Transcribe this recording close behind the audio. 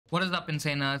What is up,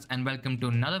 Insaners, and welcome to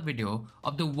another video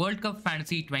of the World Cup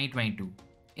Fantasy 2022.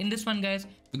 In this one, guys,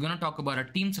 we're going to talk about our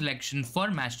team selection for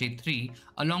Matchday 3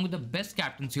 along with the best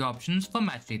captaincy options for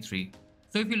Matchday 3.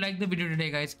 So if you like the video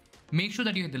today, guys, make sure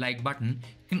that you hit the like button.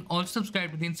 You can also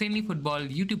subscribe to the Insanely Football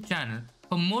YouTube channel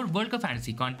for more World Cup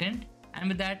Fantasy content. And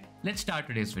with that, let's start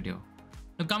today's video.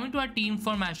 Now coming to our team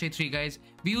for Matchday 3, guys,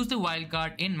 we used the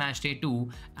wildcard in Matchday 2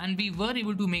 and we were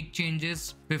able to make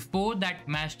changes before that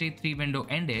Matchday 3 window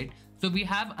ended. So we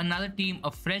have another team,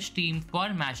 a fresh team for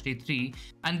Matchday 3,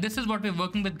 and this is what we're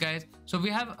working with, guys. So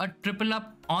we have a triple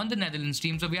up on the Netherlands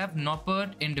team. So we have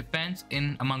Noppert in defense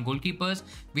among goalkeepers,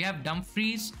 we have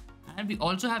Dumfries, and we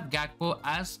also have Gakpo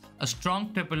as a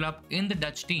strong triple up in the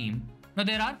Dutch team. Now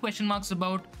there are question marks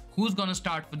about who's gonna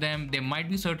start for them. There might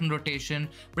be certain rotation,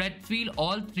 but I feel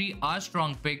all three are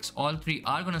strong picks. All three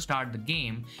are gonna start the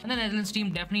game, and the Netherlands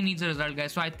team definitely needs a result,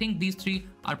 guys. So I think these three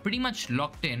are pretty much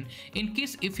locked in. In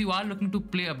case if you are looking to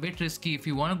play a bit risky, if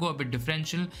you want to go a bit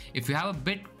differential, if you have a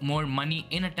bit more money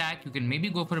in attack, you can maybe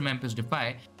go for a Memphis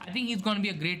Depay. I think he's gonna be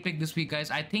a great pick this week,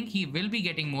 guys. I think he will be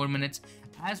getting more minutes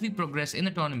as we progress in the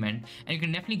tournament, and you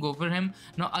can definitely go for him.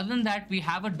 Now other than that, we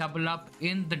have a double up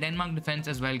in the Denmark defense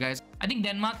as well, guys. I think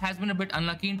Denmark has been a bit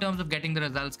unlucky in terms of getting the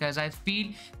results, guys. I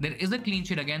feel there is a clean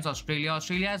sheet against Australia.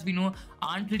 Australia, as we know,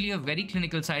 aren't really a very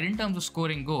clinical side in terms of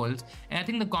scoring goals, and I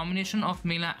think the combination of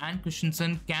Mela and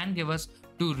Christensen can give us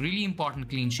two really important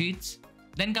clean sheets.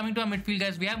 Then coming to our midfield,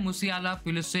 guys, we have Musiala,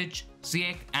 Pulisic,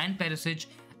 Ziyech and Perisic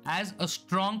as a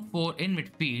strong four in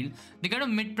midfield. They got a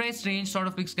mid-price range sort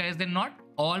of picks, guys. They're not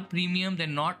all premium, they're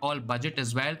not all budget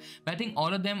as well, but I think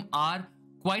all of them are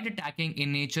quite attacking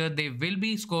in nature. They will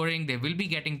be scoring, they will be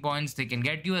getting points, they can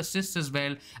get you assists as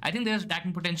well. I think there's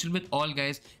attacking potential with all,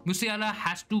 guys. Musiala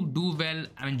has to do well.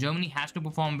 I mean, Germany has to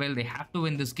perform well. They have to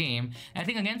win this game. I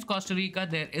think against Costa Rica,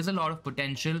 there is a lot of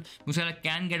potential. Musiala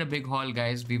can get a big haul,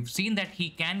 guys. We've seen that he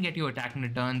can get you attacking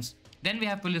returns. Then we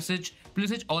have Pulisic.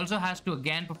 Pulisic also has to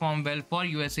again perform well for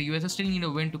USA. USA still need a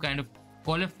win to kind of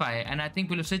qualify, and I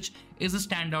think Pulisic is a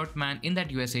standout man in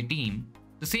that USA team.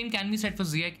 The same can be said for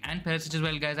Ziyech and Perisic as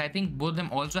well, guys. I think both of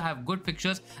them also have good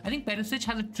fixtures. I think Perisic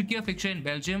has a trickier fixture in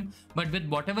Belgium, but with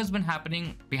whatever's been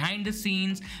happening behind the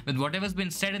scenes, with whatever's been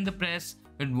said in the press,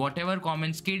 with whatever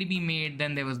comments KDB made,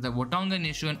 then there was the Wotongan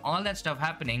issue and all that stuff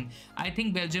happening, I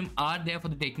think Belgium are there for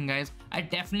the taking, guys. I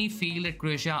definitely feel that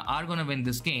Croatia are going to win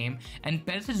this game, and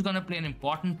Perisic is going to play an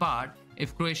important part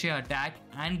if Croatia attack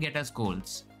and get us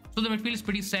goals. So the midfield is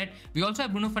pretty set. We also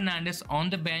have Bruno Fernandes on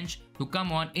the bench to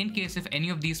come on in case if any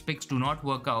of these picks do not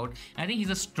work out. I think he's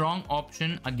a strong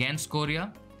option against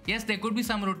Korea. Yes, there could be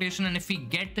some rotation, and if we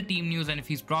get the team news and if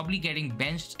he's probably getting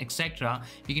benched, etc.,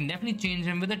 we can definitely change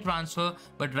him with a transfer.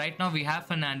 But right now we have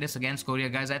Fernandes against Korea,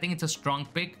 guys. I think it's a strong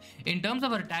pick. In terms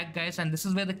of our attack, guys, and this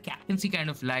is where the captaincy kind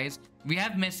of lies, we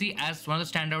have Messi as one of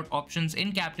the standout options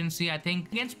in captaincy. I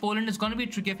think against Poland it's going to be a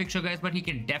trickier fixture, guys, but he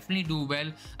can definitely do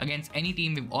well against any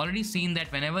team. We've already seen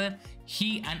that whenever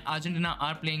he and Argentina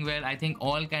are playing well, I think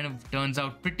all kind of turns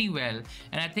out pretty well.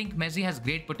 And I think Messi has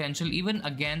great potential even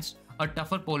against a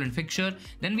tougher Poland fixture.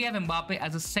 Then we have Mbappe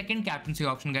as a second captaincy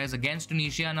option, guys, against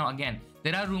Tunisia. Now again,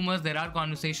 there are rumors, there are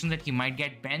conversations that he might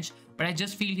get benched, but I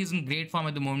just feel he's in great form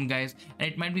at the moment, guys, and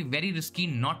it might be very risky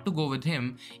not to go with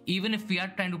him. Even if we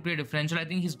are trying to play differential, I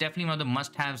think he's definitely one of the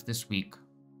must-haves this week.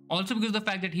 Also because of the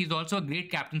fact that he's also a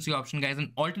great captaincy option, guys,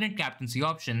 an alternate captaincy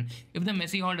option. If the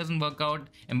Messi haul doesn't work out,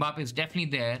 Mbappe is definitely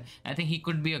there. I think he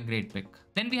could be a great pick.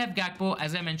 Then we have Gakpo.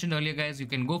 As I mentioned earlier, guys, you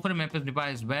can go for a Memphis Depay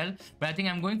as well, but I think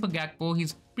I'm going for Gakpo.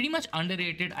 He's pretty much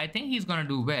underrated. I think he's going to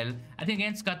do well. I think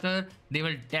against Qatar, they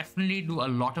will definitely do a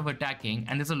lot of attacking,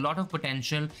 and there's a lot of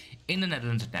potential in the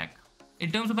Netherlands attack. In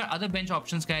terms of our other bench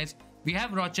options, guys, we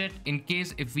have Rochet in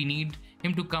case if we need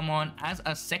him to come on as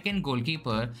a second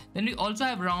goalkeeper. Then we also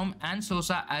have Raum and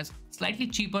Sosa as slightly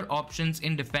cheaper options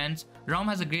in defense. Raum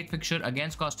has a great fixture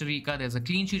against Costa Rica. There's a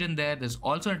clean sheet in there. There's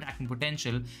also an attacking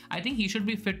potential. I think he should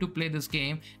be fit to play this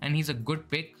game, and he's a good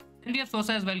pick. Then we have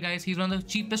Sosa as well, guys. He's one of the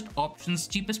cheapest options,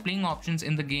 cheapest playing options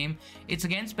in the game. It's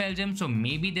against Belgium, so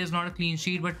maybe there's not a clean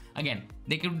sheet, but again,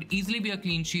 they could easily be a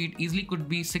clean sheet, easily could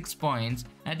be 6 points.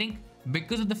 I think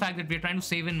because of the fact that we're trying to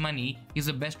save in money, he's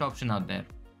the best option out there.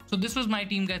 So this was my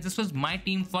team, guys. This was my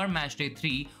team for Matchday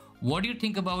 3. What do you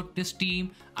think about this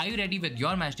team? Are you ready with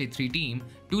your Matchday 3 team?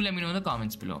 Do let me know in the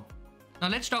comments below. Now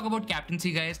let's talk about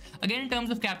captaincy, guys. Again, in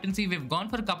terms of captaincy, we've gone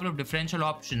for a couple of differential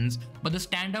options, but the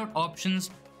standout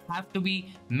options have to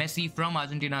be Messi from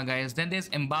Argentina, guys. Then there's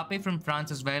Mbappe from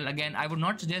France as well. Again, I would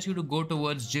not suggest you to go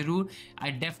towards Giroud.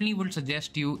 I definitely would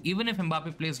suggest you, even if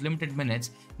Mbappe plays limited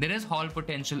minutes, there is haul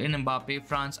potential in Mbappe.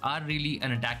 France are really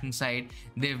an attacking side.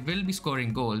 They will be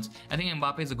scoring goals. I think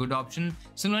Mbappe is a good option.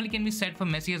 Similarly can be said for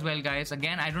Messi as well, guys.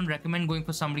 Again, I don't recommend going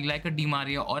for somebody like a Di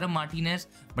Maria or a Martinez,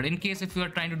 but in case if you are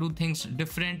trying to do things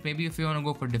different, maybe if you want to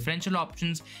go for differential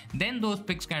options, then those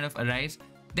picks kind of arise.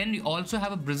 Then we also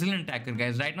have a Brazilian attacker,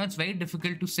 guys. Right now it's very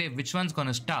difficult to say which one's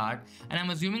gonna start, and I'm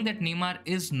assuming that Neymar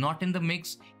is not in the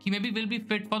mix. He maybe will be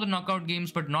fit for the knockout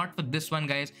games, but not for this one,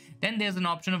 guys. Then there's an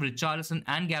option of Richarlison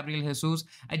and Gabriel Jesus.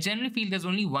 I generally feel there's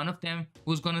only one of them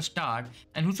who's gonna start,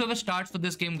 and whosoever starts for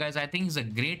this game, guys, I think is a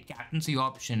great captaincy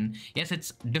option. Yes,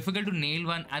 it's difficult to nail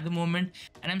one at the moment,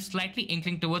 and I'm slightly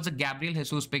inkling towards a Gabriel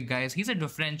Jesus pick, guys. He's a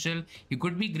differential. He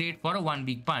could be great for a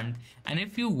 1-week punt, and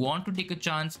if you want to take a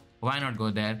chance, why not go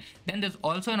there? Then there's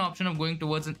also an option of going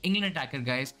towards an England attacker,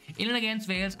 guys. England against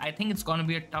Wales, I think it's going to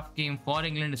be a tough game for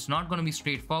England. It's not going to be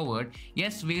straightforward.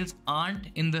 Yes, Wales aren't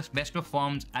in the best of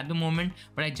forms at the moment,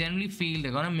 but I generally feel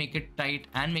they're going to make it tight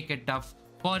and make it tough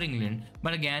for England.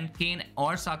 But again, Kane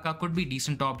or Saka could be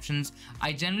decent options.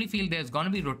 I generally feel there's going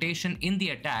to be rotation in the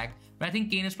attack, but I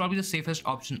think Kane is probably the safest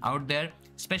option out there,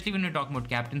 especially when we're talking about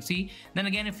captaincy. Then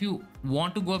again, if you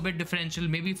want to go a bit differential,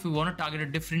 maybe if you want to target a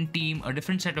different team, a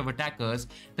different set of attackers,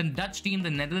 then Dutch team, the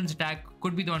Netherlands attack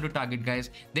could be the one to target, guys.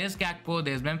 There's Gakpo,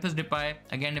 there's Memphis Depay.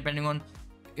 Again, depending on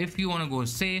if you want to go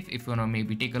safe, if you want to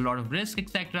maybe take a lot of risk,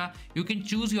 etc., you can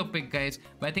choose your pick, guys.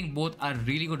 But I think both are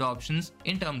really good options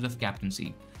in terms of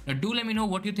captaincy. Now, do let me know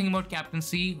what you think about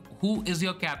captaincy. Who is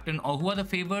your captain, or who are the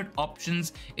favored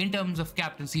options in terms of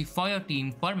captaincy for your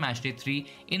team for Matchday 3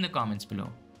 in the comments below.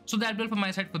 So that'll be all from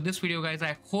my side for this video, guys.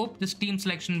 I hope this team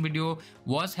selection video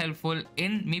was helpful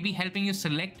in maybe helping you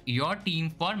select your team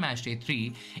for Matchday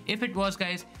 3. If it was,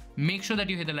 guys, make sure that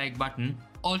you hit the like button.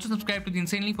 Also subscribe to the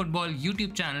Insanely Football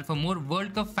YouTube channel for more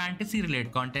World Cup fantasy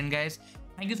related content, guys.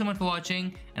 Thank you so much for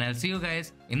watching, and I'll see you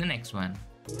guys in the next one.